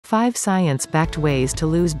5 science-backed ways to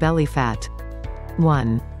lose belly fat.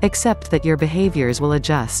 1. Accept that your behaviors will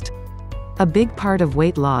adjust. A big part of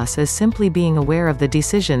weight loss is simply being aware of the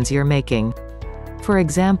decisions you're making. For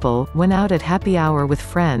example, when out at happy hour with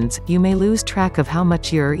friends, you may lose track of how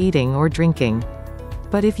much you're eating or drinking.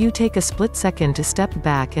 But if you take a split second to step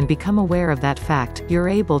back and become aware of that fact, you're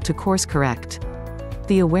able to course correct.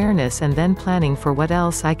 The awareness and then planning for what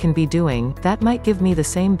else I can be doing, that might give me the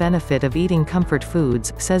same benefit of eating comfort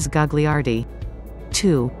foods, says Gagliardi.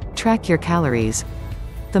 2. Track your calories.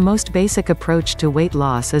 The most basic approach to weight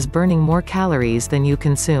loss is burning more calories than you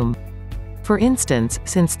consume. For instance,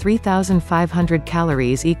 since 3,500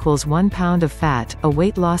 calories equals 1 pound of fat, a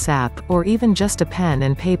weight loss app, or even just a pen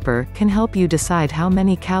and paper, can help you decide how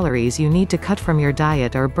many calories you need to cut from your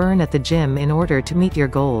diet or burn at the gym in order to meet your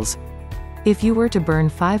goals. If you were to burn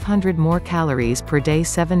 500 more calories per day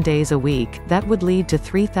 7 days a week, that would lead to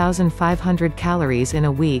 3,500 calories in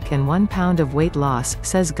a week and 1 pound of weight loss,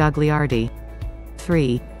 says Gagliardi.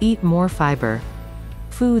 3. Eat more fiber.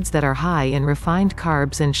 Foods that are high in refined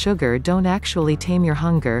carbs and sugar don't actually tame your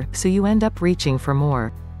hunger, so you end up reaching for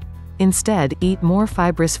more. Instead, eat more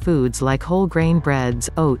fibrous foods like whole grain breads,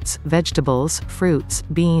 oats, vegetables, fruits,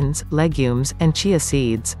 beans, legumes, and chia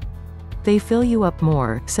seeds. They fill you up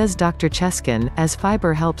more, says Dr. Cheskin, as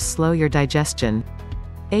fiber helps slow your digestion.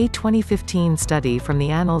 A 2015 study from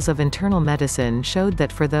the Annals of Internal Medicine showed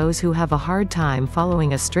that for those who have a hard time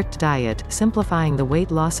following a strict diet, simplifying the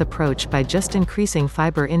weight loss approach by just increasing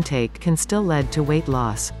fiber intake can still lead to weight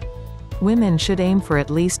loss. Women should aim for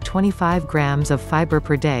at least 25 grams of fiber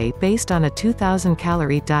per day, based on a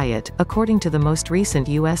 2,000-calorie diet, according to the most recent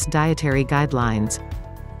U.S. dietary guidelines.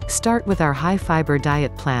 Start with our high-fiber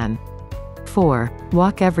diet plan. 4.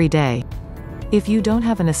 Walk every day. If you don't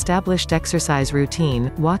have an established exercise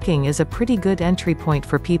routine, walking is a pretty good entry point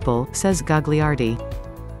for people, says Gagliardi.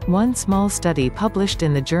 One small study published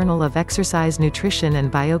in the Journal of Exercise Nutrition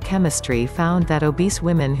and Biochemistry found that obese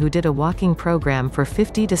women who did a walking program for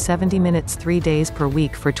 50 to 70 minutes 3 days per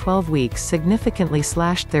week for 12 weeks significantly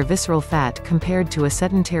slashed their visceral fat compared to a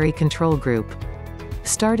sedentary control group.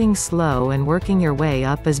 Starting slow and working your way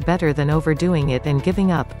up is better than overdoing it and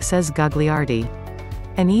giving up, says Gagliardi.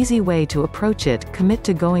 An easy way to approach it: commit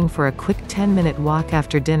to going for a quick 10-minute walk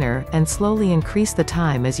after dinner, and slowly increase the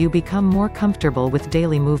time as you become more comfortable with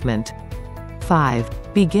daily movement.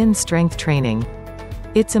 5. Begin strength training.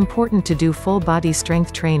 It's important to do full-body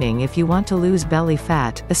strength training if you want to lose belly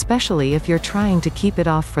fat, especially if you're trying to keep it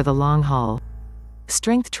off for the long haul.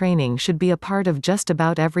 Strength training should be a part of just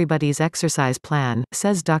about everybody's exercise plan,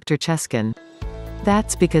 says Dr. Cheskin.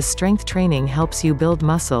 That's because strength training helps you build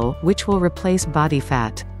muscle, which will replace body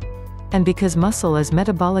fat. And because muscle is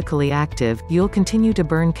metabolically active, you'll continue to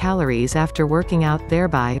burn calories after working out,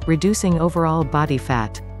 thereby reducing overall body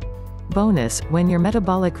fat. Bonus, when your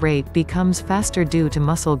metabolic rate becomes faster due to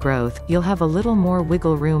muscle growth, you'll have a little more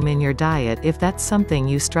wiggle room in your diet if that's something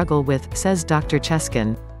you struggle with, says Dr.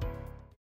 Cheskin.